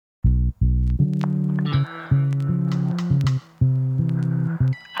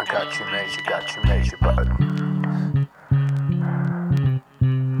got your measure button.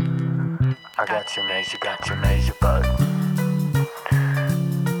 I got your measure button.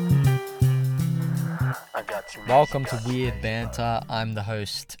 Welcome to Weird Banter. I'm the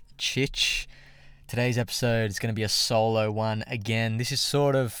host, Chich. Today's episode is going to be a solo one again. This is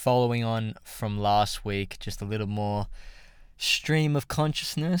sort of following on from last week, just a little more stream of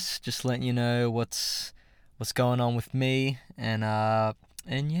consciousness, just letting you know what's going on with me,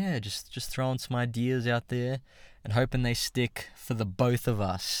 and yeah, just throwing some ideas out there and hoping they stick for the both of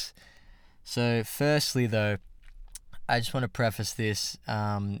us. So firstly though, I just want to preface this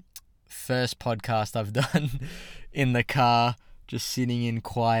first podcast I've done in the car, just sitting in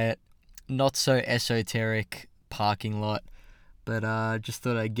quiet, not so esoteric parking lot, but just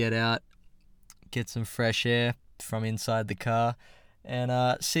thought I'd get out, get some fresh air from inside the car, and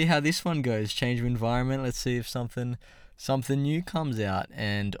see how this one goes. Change of environment. Let's see if something new comes out.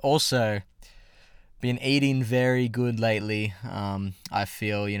 And also, been eating very good lately. I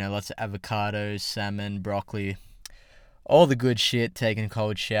feel, lots of avocados, salmon, broccoli, all the good shit, taking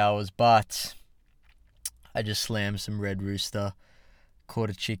cold showers, but I just slammed some Red Rooster,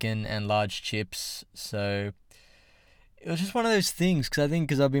 quarter chicken and large chips. So it was just one of those things,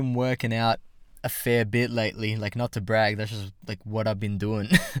 because I've been working out a fair bit lately, like, not to brag, that's just like what I've been doing.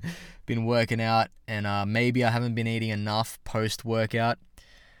 Been working out, and maybe I haven't been eating enough post-workout,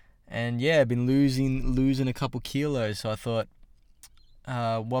 and yeah, been losing a couple kilos. So I thought,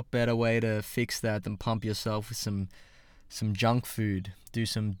 what better way to fix that than pump yourself with some junk food, do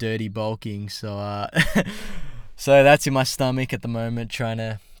some dirty bulking. So so that's in my stomach at the moment, trying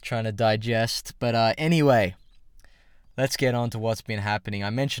to digest. But anyway, let's get on to what's been happening. I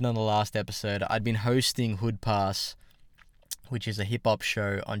mentioned on the last episode I'd been hosting Hood Pass, which is a hip-hop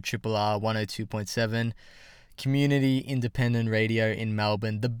show on Triple R 102.7, community independent radio in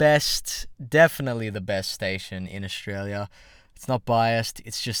Melbourne. Definitely the best station in Australia. It's not biased,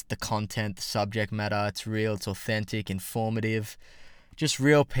 it's just the content, the subject matter. It's real, it's authentic, informative. Just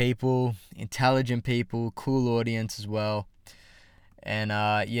real people, intelligent people, cool audience as well. And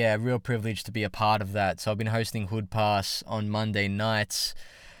yeah, real privilege to be a part of that. So I've been hosting Hood Pass on Monday nights.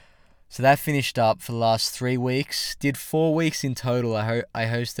 So that finished up for the last 3 weeks. Did 4 weeks in total. I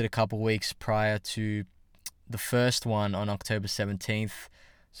hosted a couple weeks prior to the first one on October 17th.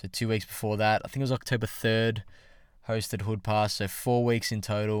 So 2 weeks before that, I think it was October 3rd, hosted Hood Pass. So 4 weeks in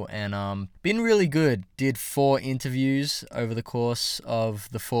total, and been really good. Did 4 interviews over the course of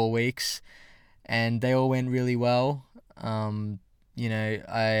the 4 weeks, and they all went really well. I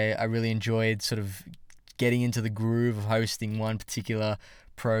really enjoyed sort of getting into the groove of hosting one particular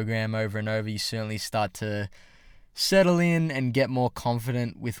program over and over. You certainly start to settle in and get more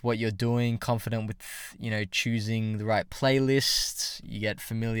confident with what you're doing, confident with, choosing the right playlists. You get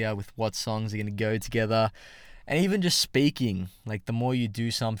familiar with what songs are going to go together. And even just speaking, like, the more you do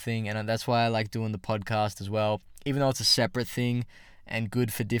something, and that's why I like doing the podcast as well, even though it's a separate thing and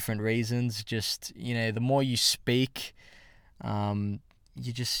good for different reasons. Just, the more you speak, you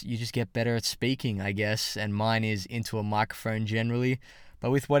just get better at speaking, I guess. And mine is into a microphone generally. But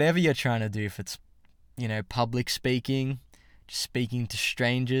with whatever you're trying to do, if it's, public speaking, just speaking to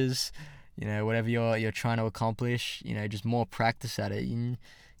strangers, whatever you're trying to accomplish, just more practice at it. You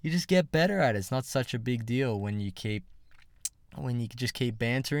just get better at it. It's not such a big deal when you just keep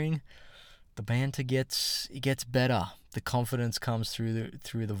bantering. The banter gets better. The confidence comes through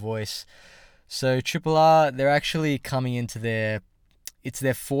the voice. So Triple R, they're actually coming into their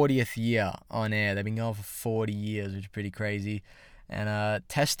 40th year on air. They've been going for 40 years, which is pretty crazy. And a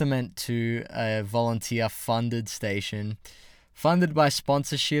testament to a volunteer-funded station, funded by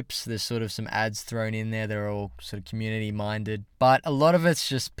sponsorships. There's sort of some ads thrown in there. They're all sort of community-minded. But a lot of it's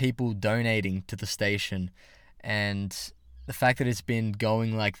just people donating to the station. And the fact that it's been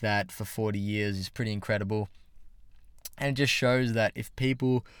going like that for 40 years is pretty incredible. And it just shows that if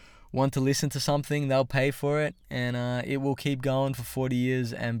people want to listen to something, they'll pay for it, and it will keep going for 40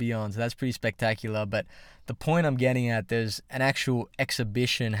 years and beyond. So that's pretty spectacular. But the point I'm getting at, there's an actual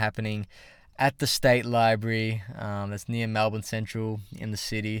exhibition happening at the State Library, that's near Melbourne Central in the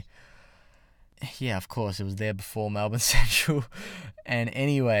city. Yeah, of course, it was there before Melbourne Central. And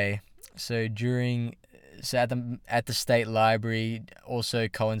anyway, so at the State Library, also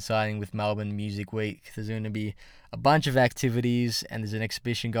coinciding with Melbourne Music Week, there's going to be a bunch of activities, and there's an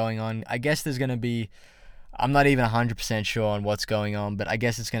exhibition going on. I guess there's going to be, I'm not even 100% sure on what's going on, but I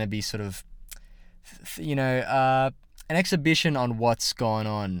guess it's going to be sort of, an exhibition on what's gone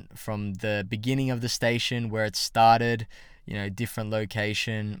on from the beginning of the station, where it started, different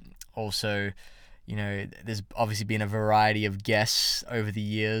location, also, there's obviously been a variety of guests over the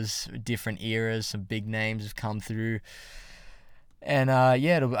years, different eras, some big names have come through. And I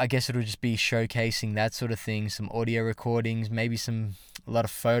guess it'll just be showcasing that sort of thing, some audio recordings, maybe a lot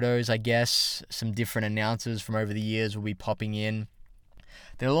of photos, I guess. Some different announcers from over the years will be popping in.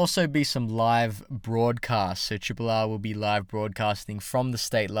 There'll also be some live broadcasts. So Triple R will be live broadcasting from the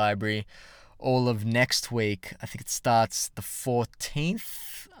State Library all of next week. I think it starts the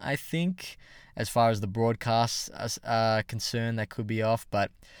 14th, I think, as far as the broadcasts are concerned. That could be off, but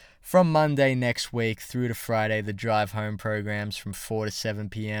from Monday next week through to Friday, the Drive Home programs from 4 to 7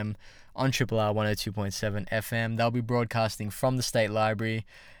 p.m. on Triple R 102.7 FM. They'll be broadcasting from the State Library,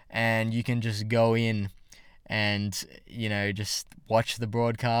 and you can just go in and, just watch the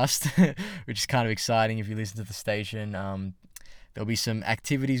broadcast, which is kind of exciting if you listen to the station. There'll be some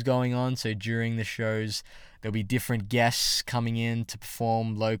activities going on, so during the shows, there'll be different guests coming in to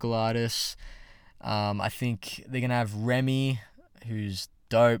perform, local artists. I think they're going to have Remy, who's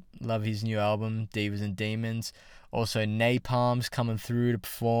dope. Love his new album, Divas and Demons. Also, Napalm's coming through to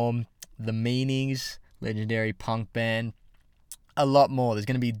perform. The Meanies, legendary punk band. A lot more. There's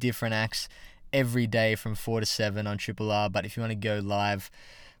going to be different acts every day from 4 to 7 on Triple R. But if you want to go live,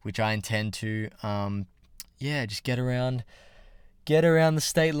 which I intend to, just get around the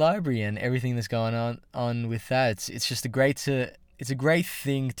State Library and everything that's going on with that. It's just it's a great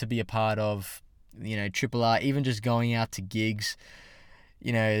thing to be a part of. Triple R, even just going out to gigs.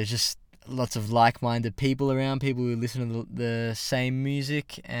 There's just lots of like-minded people around, people who listen to the same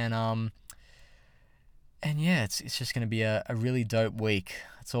music, and it's just going to be a really dope week.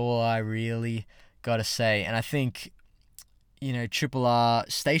 That's all I really got to say. And I think, Triple R,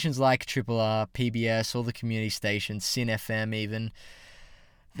 stations like Triple R, PBS, all the community stations, Sin FM even,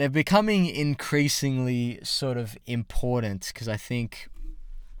 they're becoming increasingly sort of important, because I think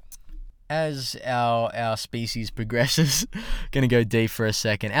as our species progresses, gonna go deep for a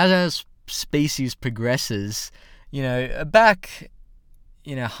second. As our species progresses, back,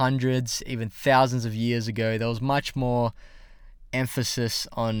 hundreds, even thousands of years ago, there was much more emphasis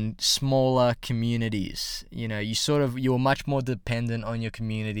on smaller communities. You were much more dependent on your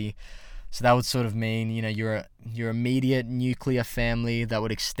community. So that would sort of mean, your immediate nuclear family that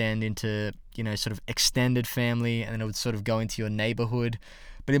would extend into, sort of extended family, and then it would sort of go into your neighborhood.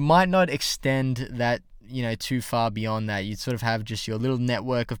 But it might not extend that, too far beyond that. You'd sort of have just your little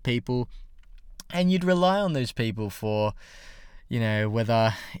network of people, and you'd rely on those people for,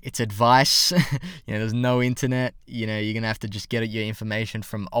 whether it's advice, there's no internet, you're going to have to just get your information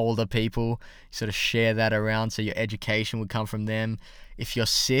from older people, sort of share that around, so your education would come from them. If you're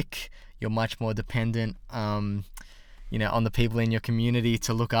sick, you're much more dependent, on the people in your community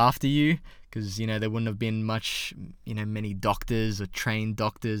to look after you, because, there wouldn't have been many doctors or trained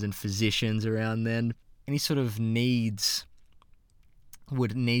doctors and physicians around then. Any sort of needs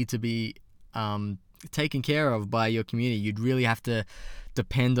would need to be taken care of by your community. You'd really have to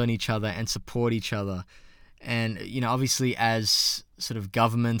depend on each other and support each other. And, obviously as sort of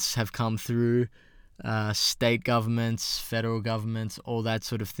governments have come through, state governments, federal governments, all that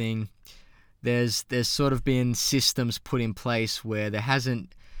sort of thing, there's sort of been systems put in place where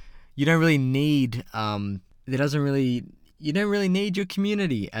you don't really need your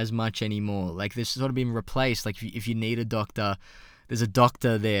community as much anymore. Like, there's sort of been replaced. Like, if you need a doctor, there's a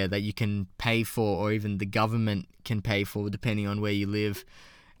doctor there that you can pay for, or even the government can pay for, depending on where you live.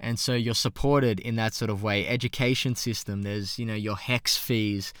 And so you're supported in that sort of way. Education system, there's, your HECS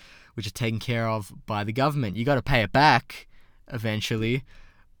fees, which are taken care of by the government. You got to pay it back eventually,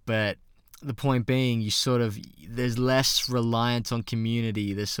 but the point being, there's less reliance on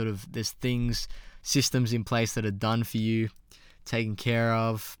community. There's systems in place that are done for you, taken care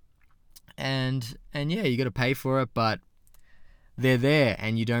of, and you got to pay for it, but they're there,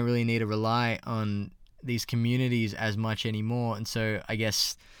 and you don't really need to rely on these communities as much anymore. And so I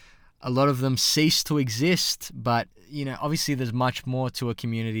guess a lot of them cease to exist. But obviously there's much more to a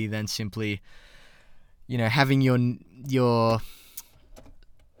community than simply having your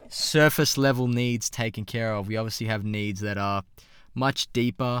surface level needs taken care of. We obviously have needs that are much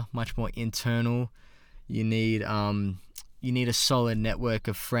deeper, much more internal. You need a solid network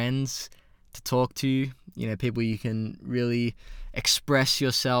of friends to talk to, people you can really express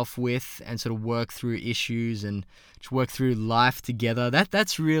yourself with and sort of work through issues and just work through life together.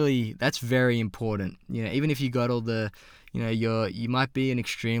 That's very important. Even if you got all the, you might be an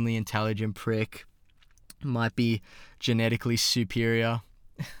extremely intelligent prick, might be genetically superior,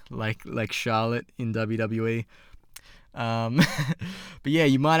 like Charlotte in WWE. But yeah,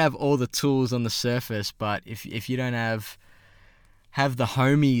 you might have all the tools on the surface, but if you don't have have the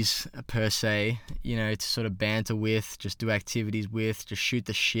homies per se, to sort of banter with, just do activities with, just shoot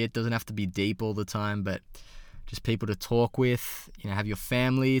the shit. Doesn't have to be deep all the time, but just people to talk with. Have your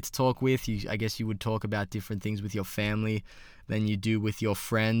family to talk with. I guess you would talk about different things with your family than you do with your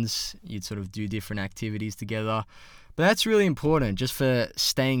friends. You'd sort of do different activities together. But that's really important just for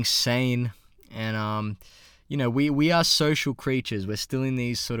staying sane. And, we are social creatures. We're still in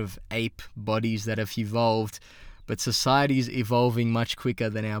these sort of ape bodies that have evolved, but society's evolving much quicker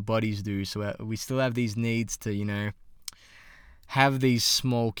than our bodies do. So we still have these needs to, have these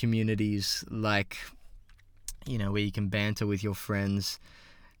small communities like, where you can banter with your friends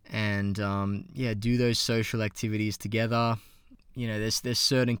and, do those social activities together. There's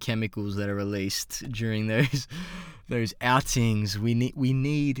certain chemicals that are released during those outings. We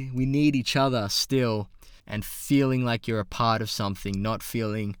need each other still, and feeling like you're a part of something, not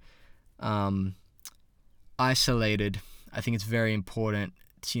feeling isolated. I think it's very important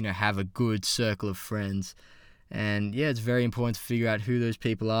to have a good circle of friends, and it's very important to figure out who those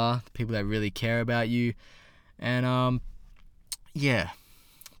people are, the people that really care about you. And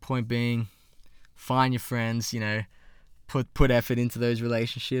point being, find your friends, put effort into those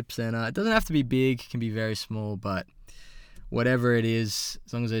relationships, and it doesn't have to be big, it can be very small, but whatever it is,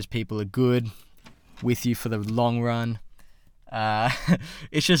 as long as those people are good with you for the long run,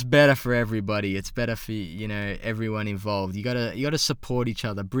 it's just better for everybody. It's better for everyone involved. You gotta support each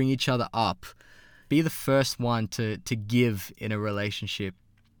other, bring each other up, be the first one to give in a relationship.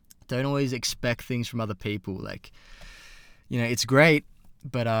 Don't always expect things from other people. Like, it's great,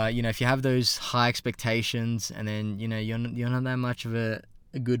 but if you have those high expectations and then you're not that much of a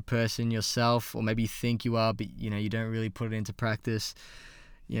good person yourself, or maybe you think you are, but you don't really put it into practice,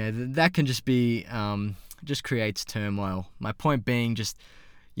 that can just be just creates turmoil. My point being, just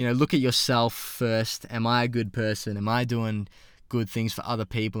look at yourself first. Am I a good person? Am I doing good things for other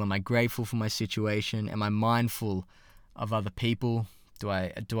people? Am I grateful for my situation? Am I mindful of other people? Do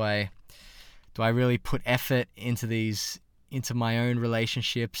I really put effort into my own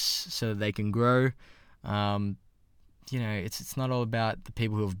relationships so that they can grow? It's not all about the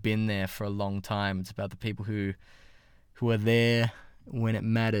people who have been there for a long time. It's about the people who are there when it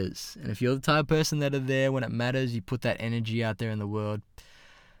matters. And if you're the type of person that are there when it matters, you put that energy out there in the world,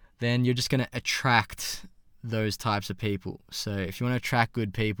 then you're just going to attract those types of people. So if you want to attract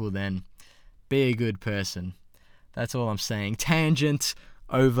good people, then be a good person. That's all I'm saying. Tangent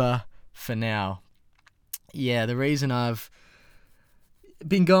over for now. The reason I've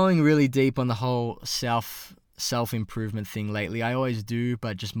been going really deep on the whole self-improvement thing lately, I always do,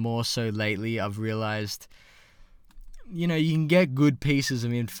 but just more so lately, I've realized, you can get good pieces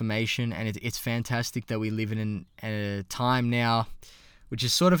of information, and it's fantastic that we live in a time now, which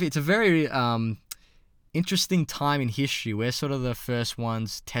is it's a very interesting time in history. We're sort of the first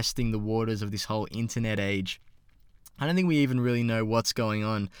ones testing the waters of this whole internet age. I don't think we even really know what's going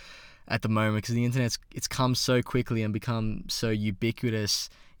on at the moment, because the it's come so quickly and become so ubiquitous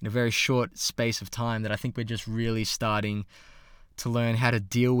in a very short space of time that I think we're just really starting to learn how to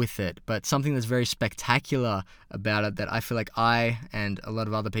deal with it. But something that's very spectacular about it, that I feel like I and a lot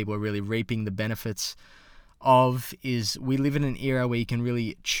of other people are really reaping the benefits of, is we live in an era where you can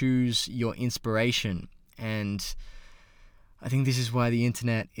really choose your inspiration. And I think this is why the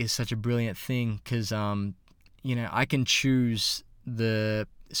internet is such a brilliant thing, because I can choose the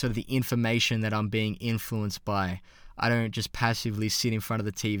sort of the information that I'm being influenced by. I don't just passively sit in front of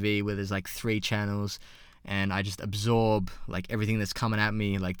the TV where there's like 3 channels and I just absorb like everything that's coming at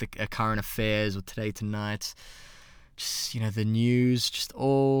me, like the current affairs or Today Tonight, just the news, just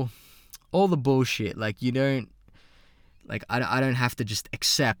all the bullshit. Like I don't have to just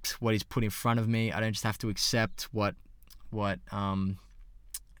accept what is put in front of me. I don't just have to accept what the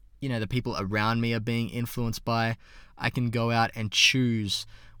people around me are being influenced by. I can go out and choose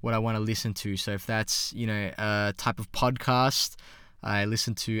what I want to listen to. So if that's, a type of podcast, I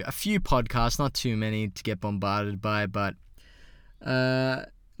listen to a few podcasts, not too many to get bombarded by, but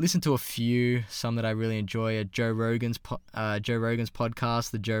listen to a few. Some that I really enjoy are Joe Rogan's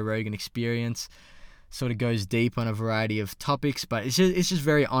podcast, The Joe Rogan Experience. Sort of goes deep on a variety of topics, but it's just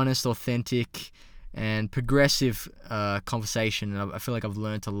very honest, authentic, and progressive conversation. And I feel like I've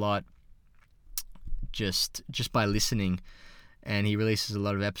learned a lot just by listening, and he releases a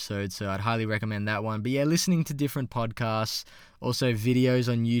lot of episodes, so I'd highly recommend that one. But listening to different podcasts, also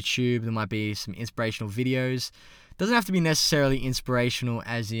videos on YouTube. There might be some inspirational videos. Doesn't have to be necessarily inspirational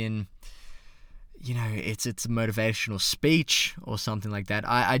as in, it's a motivational speech or something like that.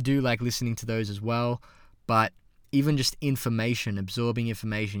 I do like listening to those as well, but even just information, absorbing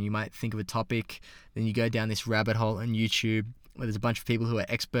information. You might think of a topic, then you go down this rabbit hole on YouTube where there's a bunch of people who are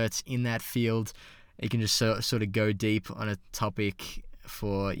experts in that field. You can just sort of go deep on a topic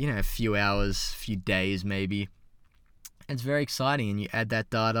for, a few hours, few days maybe. It's very exciting, and you add that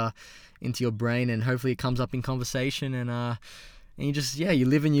data into your brain, and hopefully it comes up in conversation, and you just, you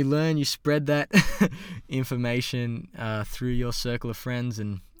live and you learn, you spread that information through your circle of friends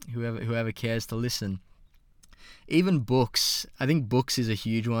and whoever cares to listen. Even books. I think books is a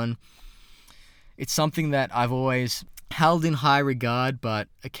huge one. It's something that I've always held in high regard, but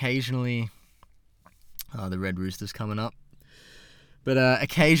occasionally... Oh, the red rooster's coming up. But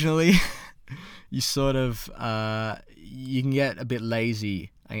occasionally, you sort of... you can get a bit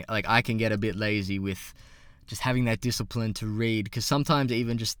lazy. I can get a bit lazy with just having that discipline to read, because sometimes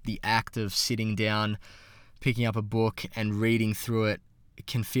even just the act of sitting down, picking up a book and reading through it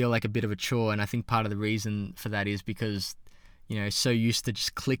can feel like a bit of a chore. And I think part of the reason for that is because, so used to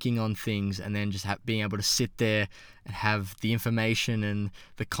just clicking on things and then just being able to sit there and have the information and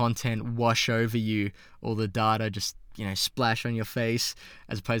the content wash over you, all the data just, splash on your face,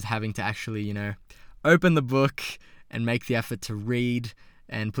 as opposed to having to actually, open the book and make the effort to read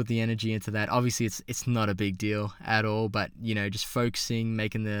and put the energy into that. Obviously, it's not a big deal at all, but, just focusing,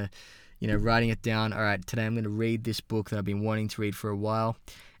 making the, writing it down. All right, today I'm going to read this book that I've been wanting to read for a while,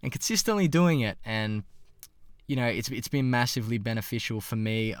 and consistently doing it. And, it's been massively beneficial for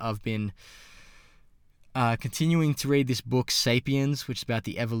me. I've been continuing to read this book, Sapiens, which is about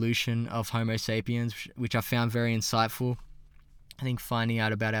the evolution of Homo sapiens, which I found very insightful. I think finding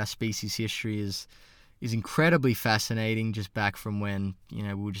out about our species history is incredibly fascinating, just back from when,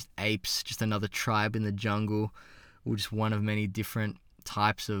 we were just apes, just another tribe in the jungle. We were just one of many different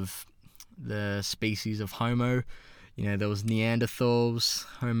types of the species of Homo. There was Neanderthals,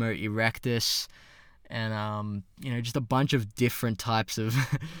 Homo erectus, and, just a bunch of different types of,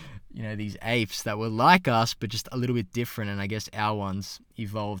 these apes that were like us, but just a little bit different. And I guess our ones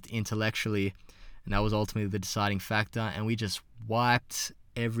evolved intellectually, and that was ultimately the deciding factor. And we just wiped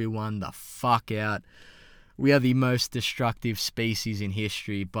everyone the fuck out. We are the most destructive species in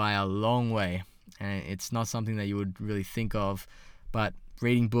history by a long way. And it's not something that you would really think of, but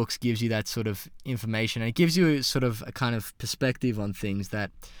reading books gives you that sort of information, and it gives you sort of a kind of perspective on things,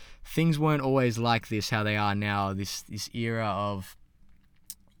 that things weren't always like this, how they are now, this era of,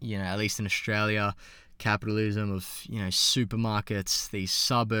 at least in Australia, capitalism, of, supermarkets, these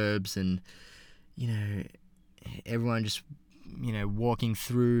suburbs, and, everyone just, walking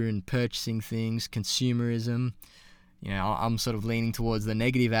through and purchasing things, consumerism. I'm sort of leaning towards the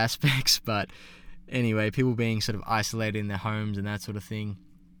negative aspects, but anyway, people being sort of isolated in their homes and that sort of thing.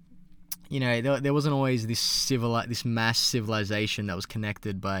 There wasn't always this mass civilization that was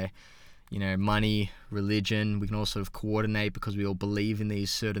connected by, money, religion. We can all sort of coordinate because we all believe in these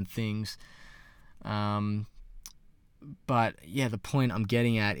certain things. But yeah, the point I'm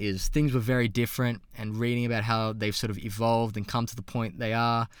getting at is things were very different, and reading about how they've sort of evolved and come to the point they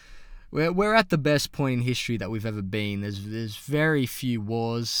are. We're at the best point in history that we've ever been. There's very few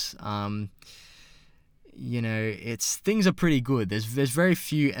wars. Things are pretty good. There's very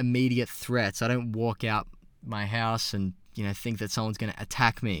few immediate threats. I don't walk out my house and, think that someone's going to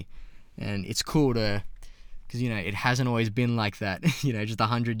attack me. And it's cool because, it hasn't always been like that. Just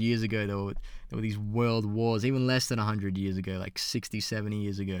 100 years ago, there were these world wars, even less than 100 years ago, like 60, 70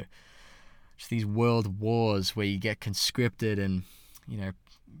 years ago. Just these world wars where you get conscripted and,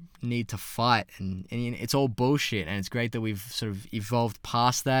 need to fight. And it's all bullshit. And it's great that we've sort of evolved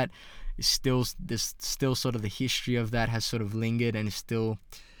past that. There's still sort of the history of that has sort of lingered and is still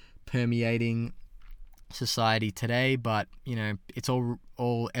permeating society today, but it's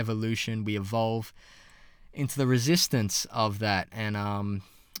all evolution. We evolve into the resistance of that. And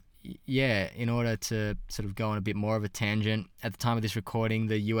in order to sort of go on a bit more of a tangent, at the time of this recording,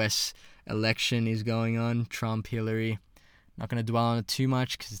 the US election is going on, Trump, Hillary. Not going to dwell on it too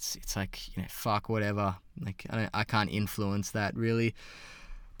much because it's like, fuck whatever. Like I can't influence that really.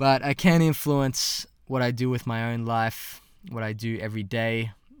 But I can influence what I do with my own life, what I do every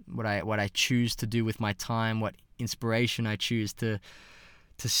day, what I choose to do with my time, what inspiration I choose to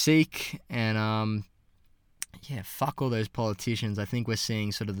seek. And fuck all those politicians. I think we're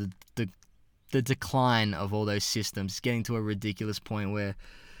seeing sort of the decline of all those systems. It's getting to a ridiculous point where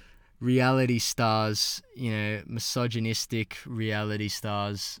reality stars, misogynistic reality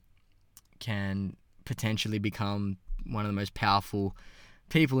stars can potentially become one of the most powerful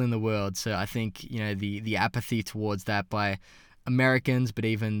people in the world. So I think the apathy towards that by Americans, but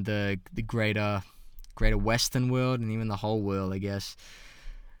even the greater Western world and even the whole world, I guess,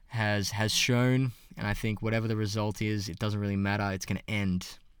 has shown. And I think whatever the result is, it doesn't really matter. It's going to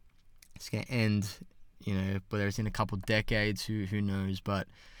end. It's going to end whether it's in a couple decades, who knows, but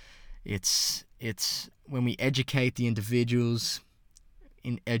it's when we educate the individuals,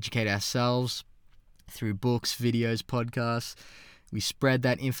 educate ourselves through books, videos, podcasts, we spread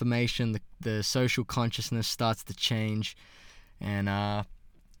that information, the social consciousness starts to change, and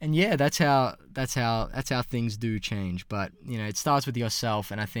yeah, that's how things do change. But it starts with yourself,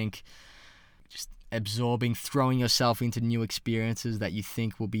 and I think just absorbing, throwing yourself into new experiences that you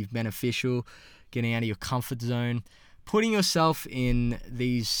think will be beneficial, getting out of your comfort zone, putting yourself in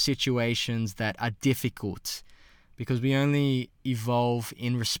these situations that are difficult, because we only evolve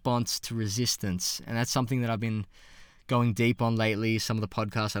in response to resistance. And that's something that I've been going deep on lately. Some of the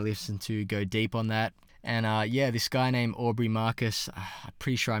podcasts I listen to go deep on that. And this guy named Aubrey Marcus, I'm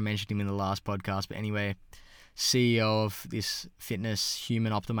pretty sure I mentioned him in the last podcast, but anyway, CEO of this fitness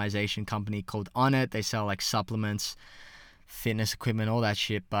human optimization company called Onnit. They sell like supplements, fitness equipment, all that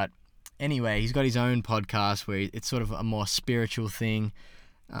shit. But anyway, he's got his own podcast where it's sort of a more spiritual thing,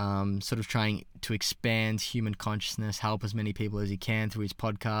 sort of trying to expand human consciousness, help as many people as he can through his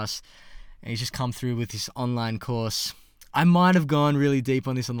podcast. And he's just come through with this online course. I might have gone really deep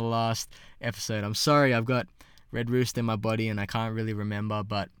on this on the last episode. I'm sorry, I've got Red Rooster in my body and I can't really remember,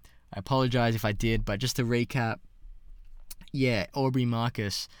 but I apologize if I did. But just to recap, Aubrey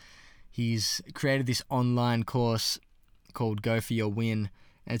Marcus, he's created this online course called Go For Your Win.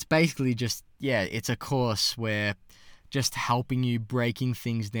 And it's basically just, it's a course where just helping you, breaking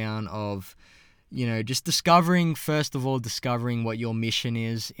things down of, just discovering what your mission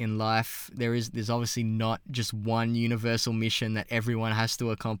is in life. There's obviously not just one universal mission that everyone has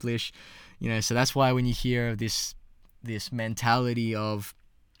to accomplish, so that's why when you hear of this mentality of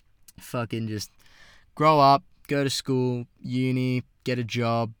fucking just grow up, go to school, uni, get a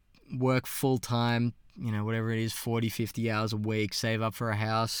job, work full time, whatever it is, 40, 50 hours a week, save up for a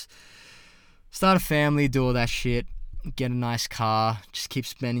house, start a family, do all that shit, get a nice car, just keep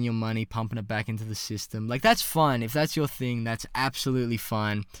spending your money, pumping it back into the system. Like, that's fine. If that's your thing, that's absolutely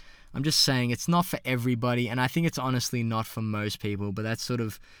fine. I'm just saying it's not for everybody, and I think it's honestly not for most people, but that's sort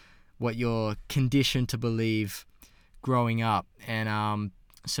of what you're conditioned to believe growing up. And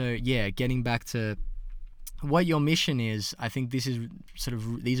getting back to what your mission is, I think these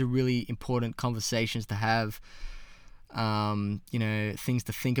are really important conversations to have. Things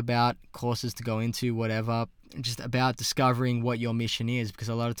to think about, courses to go into, whatever, just about discovering what your mission is, because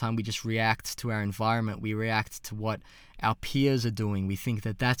a lot of time we just react to our environment. We react to what our peers are doing. We think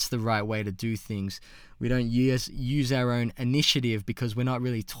that that's the right way to do things. We don't use our own initiative because we're not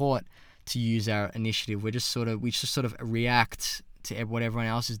really taught to use our initiative. We just sort of react to what everyone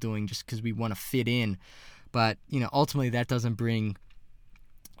else is doing just because we want to fit in. But, ultimately that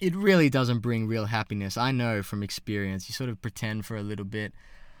really doesn't bring real happiness. I know from experience. You sort of pretend for a little bit,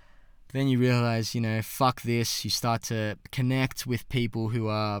 but then you realize, fuck this. You start to connect with people who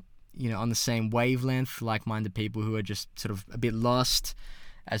are, on the same wavelength, like-minded people who are just sort of a bit lost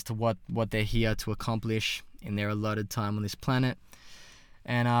as to what they're here to accomplish in their allotted time on this planet.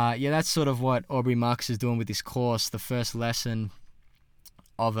 And that's sort of what Aubrey Marcus is doing with this course. The first lesson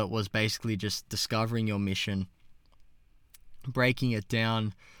of it was basically just discovering your mission, breaking it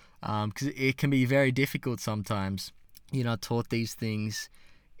down, because it can be very difficult sometimes. You're not taught these things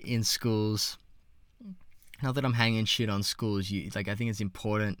in schools. Not that I'm hanging shit on schools. I think it's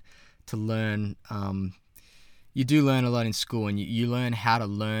important to learn. You do learn a lot in school, and you learn how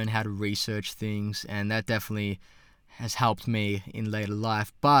to research things, and that definitely has helped me in later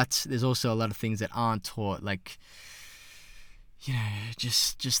life. But there's also a lot of things that aren't taught, like,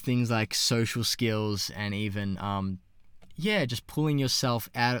 just things like social skills, and even just pulling yourself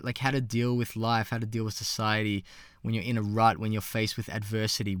out, like how to deal with life, how to deal with society when you're in a rut, when you're faced with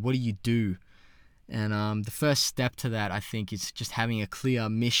adversity. What do you do? And the first step to that, I think, is just having a clear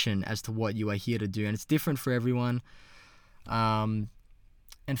mission as to what you are here to do. And it's different for everyone. And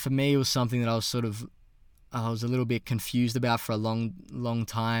for me, it was something that I was a little bit confused about for a long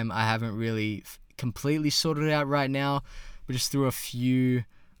time. I haven't really completely sorted it out right now, but just through a few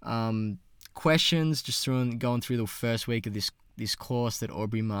questions, going through the first week of this course that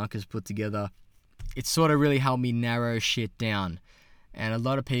Aubrey Marcus put together, it sort of really helped me narrow shit down. And a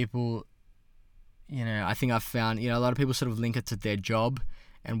lot of people, I think I've found, a lot of people sort of link it to their job.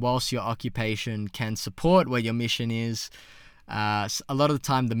 And whilst your occupation can support what your mission is, a lot of the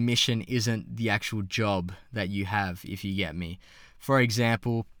time the mission isn't the actual job that you have, if you get me. For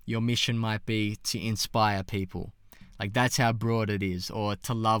example, your mission might be to inspire people. Like, that's how broad it is. Or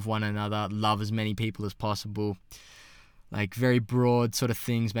to love one another, love as many people as possible. Like, very broad sort of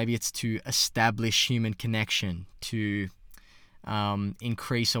things. Maybe it's to establish human connection, to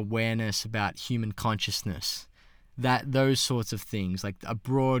increase awareness about human consciousness. Those sorts of things, like a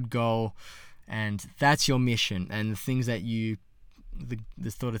broad goal, and that's your mission. And the things that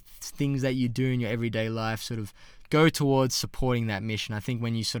the sort of things that you do in your everyday life sort of go towards supporting that mission. I think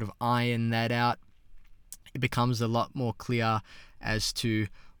when you sort of iron that out, it becomes a lot more clear as to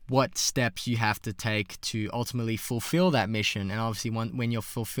what steps you have to take to ultimately fulfill that mission. And obviously when you're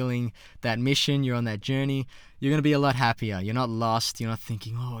fulfilling that mission, you're on that journey, you're going to be a lot happier. You're not lost. You're not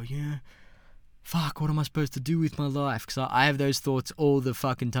thinking, oh yeah, fuck, what am I supposed to do with my life? Because I have those thoughts all the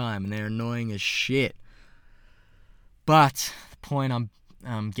fucking time, and they're annoying as shit. But the point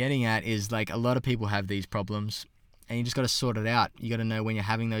I'm getting at is, like, a lot of people have these problems, and you just got to sort it out. You got to know when you're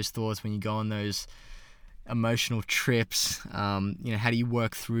having those thoughts, when you go on those emotional trips, how do you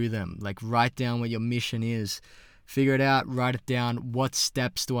work through them? Like, write down what your mission is, figure it out, write it down. What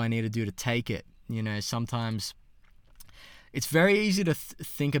steps do I need to do to take it? Sometimes it's very easy to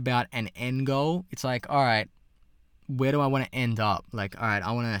think about an end goal. It's like, all right, where do I want to end up? Like, all right,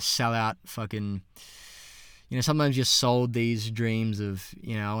 I want to sell out fucking, sometimes you're sold these dreams of,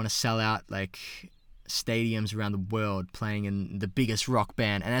 I want to sell out like stadiums around the world playing in the biggest rock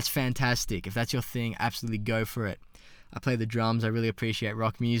band, and that's fantastic. If that's your thing, absolutely go for it. I play the drums. I really appreciate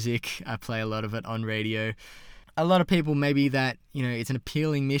rock music. I play a lot of it on radio. A lot of people, maybe that, it's an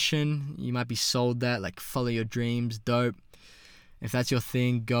appealing mission. You might be sold that, like, follow your dreams, dope. If that's your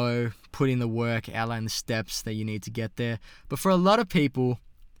thing, go, put in the work, outline the steps that you need to get there. But for a lot of people,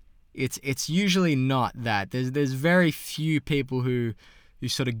 it's usually not that. There's very few people who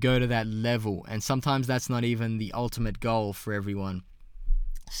sort of go to that level, and sometimes that's not even the ultimate goal for everyone.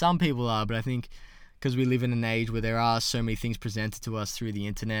 Some people are, but I think because we live in an age where there are so many things presented to us through the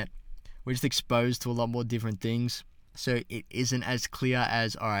internet, we're just exposed to a lot more different things. So it isn't as clear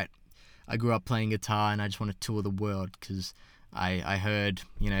as, all right, I grew up playing guitar and I just want to tour the world because I heard,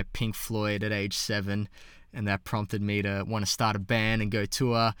 Pink Floyd at age 7, and that prompted me to want to start a band and go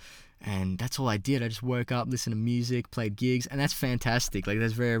tour. And that's all I did. I just woke up, listened to music, played gigs, and that's fantastic. Like,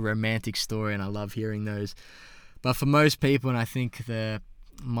 that's a very romantic story, and I love hearing those. But for most people, and I think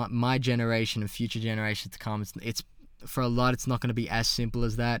my generation and future generations to come, it's for a lot, it's not going to be as simple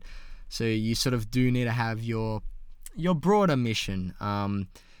as that. So you sort of do need to have your broader mission.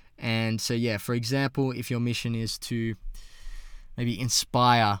 And so, yeah, for example, if your mission is to maybe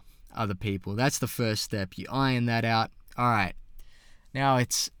inspire other people, that's the first step. You iron that out. All right. Now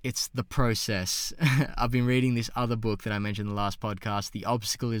it's the process. I've been reading this other book that I mentioned in the last podcast, The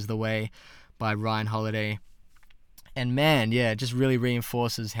Obstacle is the Way by Ryan Holiday. And man, yeah, it just really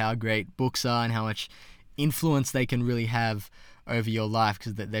reinforces how great books are and how much influence they can really have over your life,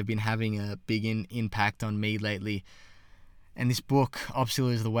 because they've been having a big impact on me lately. And this book, Obstacle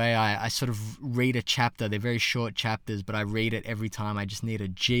is the Way, I sort of read a chapter. They're very short chapters, but I read it every time I just need a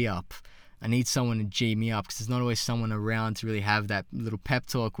G up. I need someone to G me up, because there's not always someone around to really have that little pep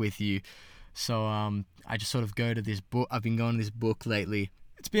talk with you. So I just sort of go to this book. I've been going to this book lately.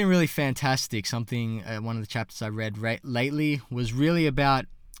 It's been really fantastic. One of the chapters I read lately was really about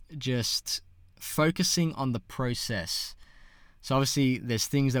just focusing on the process. So obviously there's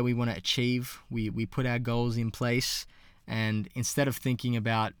things that we want to achieve. We put our goals in place, and instead of thinking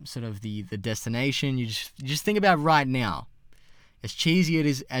about sort of the destination, you just think about right now. As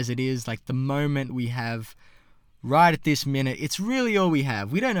cheesy as it is, like, the moment we have right at this minute, it's really all we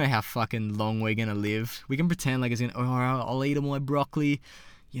have. We don't know how fucking long we're gonna live. We can pretend like I'll eat all my broccoli,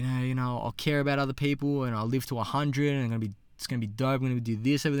 I'll care about other people, and I'll live to 100, and it's gonna be dope. I'm gonna do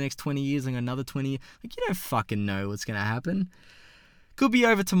this over the next 20 years, and another 20. Like, you don't fucking know what's gonna happen. Could be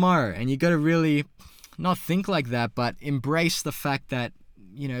over tomorrow, and you gotta really not think like that, but embrace the fact that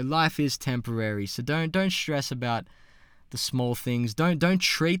life is temporary. So don't stress about the small things. Don't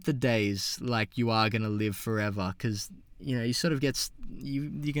treat the days like you are gonna live forever, because you sort of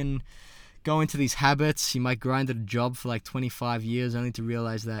you can go into these habits. You might grind at a job for like 25 years only to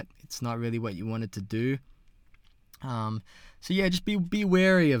realize that it's not really what you wanted to do. So yeah, just be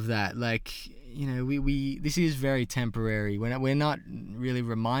wary of that. Like, we this is very temporary. We're not really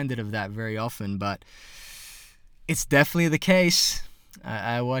reminded of that very often, but it's definitely the case.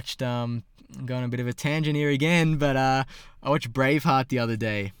 I watched I'm going a bit of a tangent here again, but I watched Braveheart the other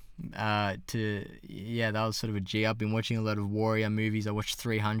day. That was sort of a G. I've been watching a lot of warrior movies. I watched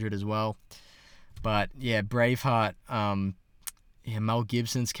 300 as well. But yeah, Braveheart, Mel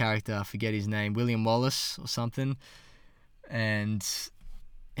Gibson's character, I forget his name, William Wallace or something. And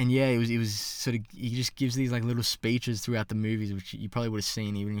yeah, it was sort of, he just gives these like little speeches throughout the movies, which you probably would have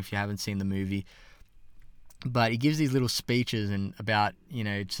seen even if you haven't seen the movie. But he gives these little speeches and about,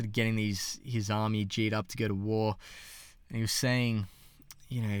 sort of getting his army G'd up to go to war. and he was saying,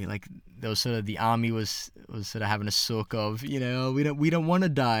 like there was sort of the army was sort of having a sook of, oh, we don't want to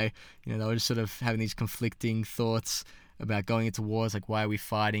die. They were just sort of having these conflicting thoughts about going into wars, like why are we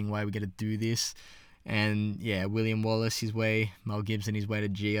fighting, why are we going to do this? And yeah, William Wallace, Mel Gibson, his way to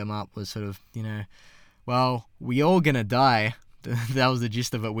G him up was sort of, well, we all gonna die. That was the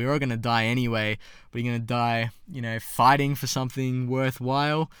gist of it. We're all gonna die anyway, but you're gonna die, fighting for something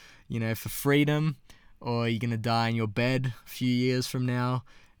worthwhile, for freedom, or you're gonna die in your bed a few years from now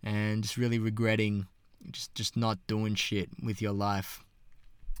and just really regretting just not doing shit with your life.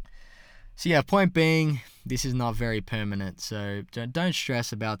 So yeah, point being, this is not very permanent, so don't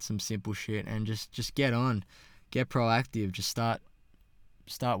stress about some simple shit and just get on, get proactive, just start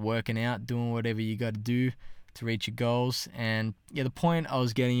working out, doing whatever you got to do to reach your goals. And yeah, the point I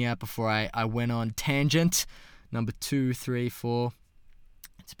was getting at before I went on tangent, number 2, 3, 4,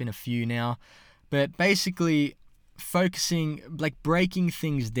 it's been a few now, but basically focusing, like breaking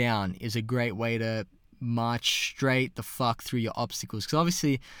things down is a great way to march straight the fuck through your obstacles, because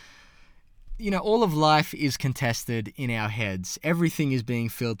obviously, all of life is contested in our heads. Everything is being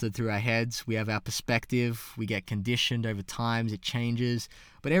filtered through our heads. We have our perspective. We get conditioned over time. It changes.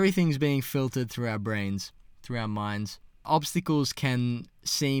 But everything's being filtered through our brains, through our minds. Obstacles can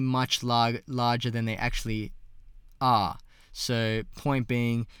seem much larger than they actually are. So, point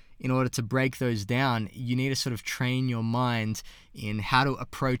being, in order to break those down, you need to sort of train your mind in how to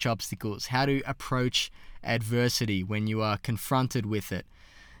approach obstacles, how to approach adversity when you are confronted with it.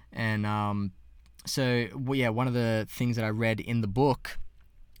 And so one of the things that I read in the book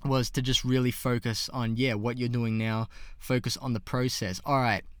was to just really focus on what you're doing now. Focus on the process. All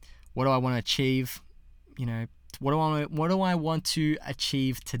right, what do I want to achieve? What do I want to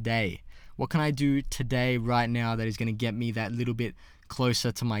achieve today? What can I do today, right now, that is going to get me that little bit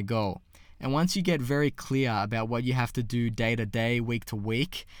closer to my goal? And once you get very clear about what you have to do day to day, week to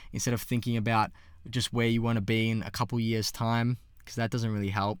week, instead of thinking about just where you want to be in a couple years' time, because that doesn't really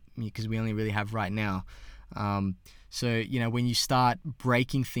help, because we only really have right now. So, when you start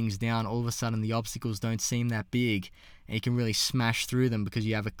breaking things down, all of a sudden the obstacles don't seem that big, and you can really smash through them because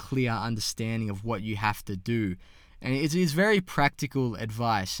you have a clear understanding of what you have to do. And it's very practical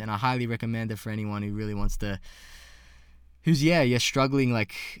advice, and I highly recommend it for anyone who really wants to, you're struggling,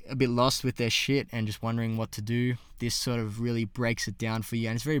 like a bit lost with their shit and just wondering what to do. This sort of really breaks it down for you,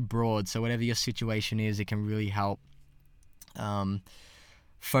 and it's very broad, so whatever your situation is, it can really help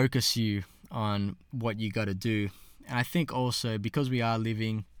focus you on what you got to do. And I think also, because we are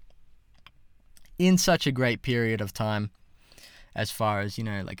living in such a great period of time, as far as,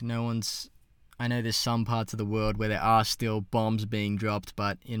 like I know there's some parts of the world where there are still bombs being dropped,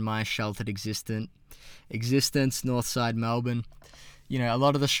 but in my sheltered existence, Northside Melbourne, a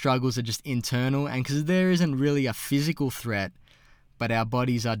lot of the struggles are just internal, and because there isn't really a physical threat, but our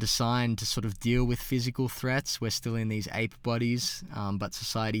bodies are designed to sort of deal with physical threats. We're still in these ape bodies, but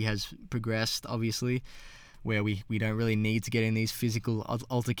society has progressed, obviously, where we don't really need to get in these physical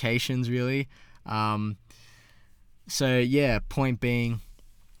altercations, really. Point being,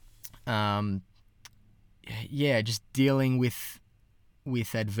 just dealing with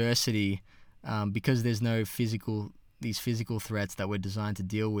adversity, because there's no these physical threats that we're designed to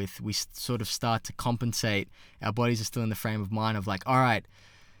deal with, we sort of start to compensate. Our bodies are still in the frame of mind of like, all right,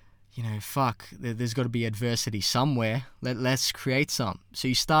 there's got to be adversity somewhere. Let's create some. So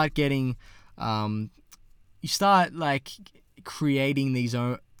you start getting, creating these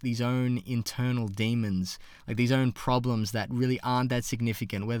own internal demons, like these own problems that really aren't that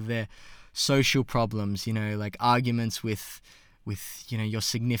significant, whether they're social problems, like arguments with your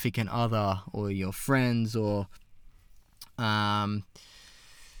significant other or your friends, or I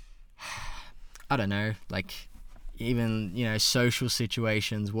don't know, like even social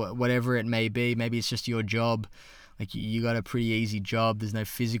situations, whatever it may be. Maybe it's just your job, like you got a pretty easy job, there's no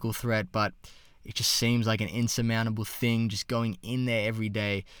physical threat, but it just seems like an insurmountable thing, just going in there every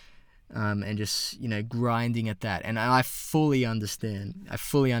day, and just grinding at that. And I fully understand,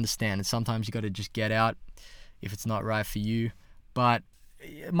 and sometimes you got to just get out if it's not right for you. But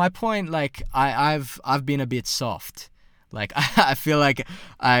my point, like I've been a bit soft. Like I feel like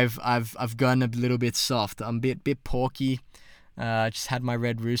I've gotten a little bit soft. I'm a bit porky. Just had my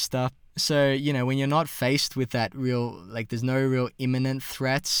red rooster. So when you're not faced with that real, like there's no real imminent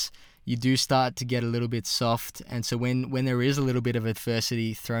threats, you do start to get a little bit soft. And so when there is a little bit of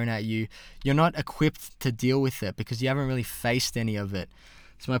adversity thrown at you, you're not equipped to deal with it because you haven't really faced any of it.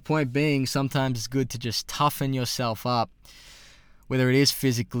 So my point being, sometimes it's good to just toughen yourself up, whether it is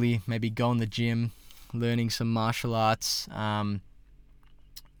physically, maybe go in the gym, learning some martial arts,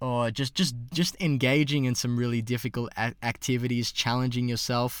 or just engaging in some really difficult activities, challenging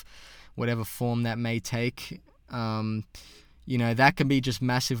yourself, whatever form that may take. That can be just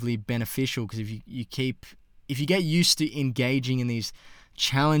massively beneficial, because if you get used to engaging in these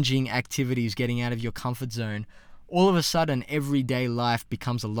challenging activities, getting out of your comfort zone, all of a sudden everyday life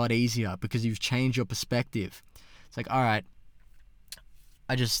becomes a lot easier because you've changed your perspective. It's like, all right,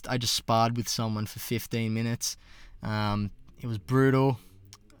 I just sparred with someone for 15 minutes. It was brutal.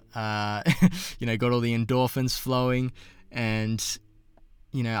 Got all the endorphins flowing, and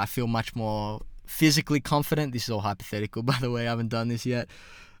I feel much more physically confident. This is all hypothetical, by the way. I haven't done this yet.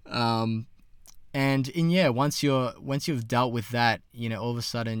 Once you've dealt with that, all of a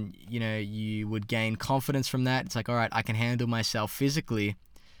sudden, you would gain confidence from that. It's like, all right, I can handle myself physically.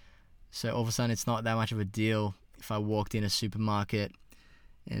 So all of a sudden, it's not that much of a deal if I walked in a supermarket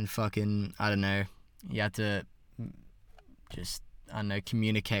and fucking, I don't know, you had to just, I don't know,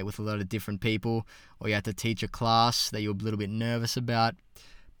 communicate with a lot of different people, or you had to teach a class that you're a little bit nervous about.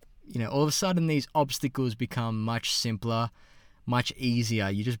 All of a sudden, these obstacles become much simpler, much easier.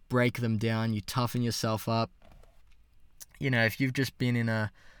 You just break them down, you toughen yourself up. If you've just been in I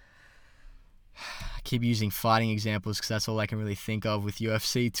keep using fighting examples because that's all I can really think of with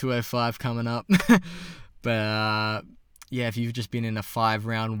UFC 205 coming up. But if you've just been in a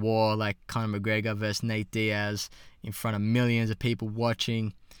 5-round war like Conor McGregor versus Nate Diaz in front of millions of people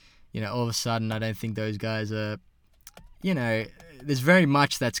watching, all of a sudden I don't think those guys are, there's very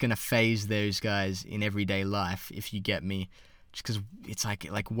much that's going to phase those guys in everyday life, if you get me. Just because it's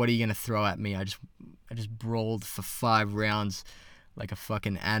like, what are you going to throw at me? I just brawled for 5 rounds like a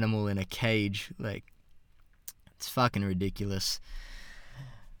fucking animal in a cage. Like, it's fucking ridiculous.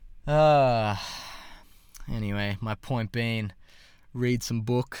 Anyway, my point being, read some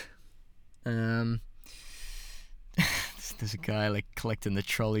book. There's a guy like collecting the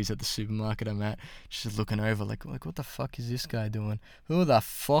trolleys at the supermarket I'm at, just looking over like what the fuck is this guy doing? Who the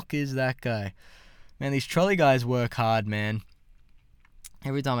fuck is that guy? Man, these trolley guys work hard, man.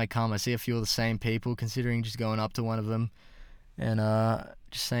 Every time I come, I see a few of the same people, considering just going up to one of them and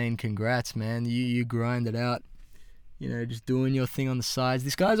just saying congrats, man. You grind it out. Just doing your thing on the sides.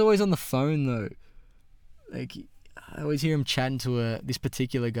 This guy's always on the phone though. Like, I always hear him chatting to this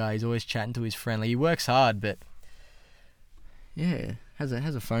particular guy. He's always chatting to his friend. Like, he works hard, but yeah, has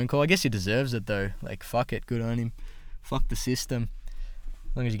a phone call. I guess he deserves it though. Like, fuck it, good on him. Fuck the system,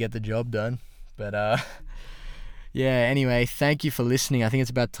 as long as you get the job done. But anyway, thank you for listening. I think it's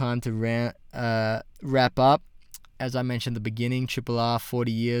about time to wrap up. As I mentioned at the beginning, Triple R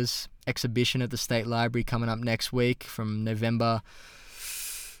 40 years exhibition at the State Library coming up next week from November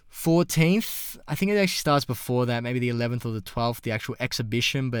 14th. I think it actually starts before that, maybe the 11th or the 12th, the actual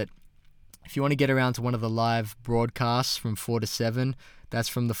exhibition. But if you want to get around to one of the live broadcasts from 4 to 7, that's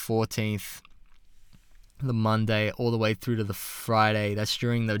from the 14th, the Monday, all the way through to the Friday. That's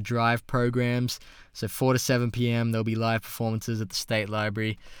during the drive programs. So 4 to 7 p.m, there'll be live performances at the State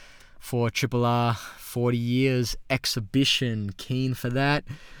Library for Triple R 40 years exhibition. Keen for that.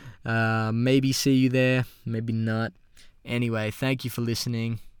 Maybe see you there, maybe not. Anyway, thank you for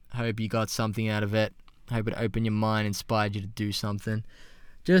listening. Hope you got something out of it. Hope it opened your mind, inspired you to do something.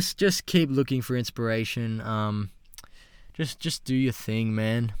 Just keep looking for inspiration. Just do your thing,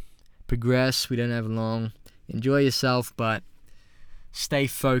 man. Progress. We don't have long. Enjoy yourself, but stay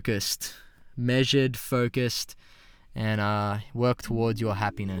focused, measured, focused, and work towards your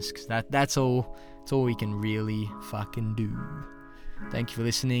happiness. Cause that's all. That's all we can really fucking do. Thank you for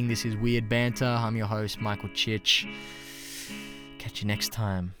listening. This is Weird Banter. I'm your host, Michael Chich. Catch you next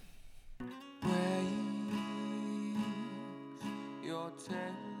time.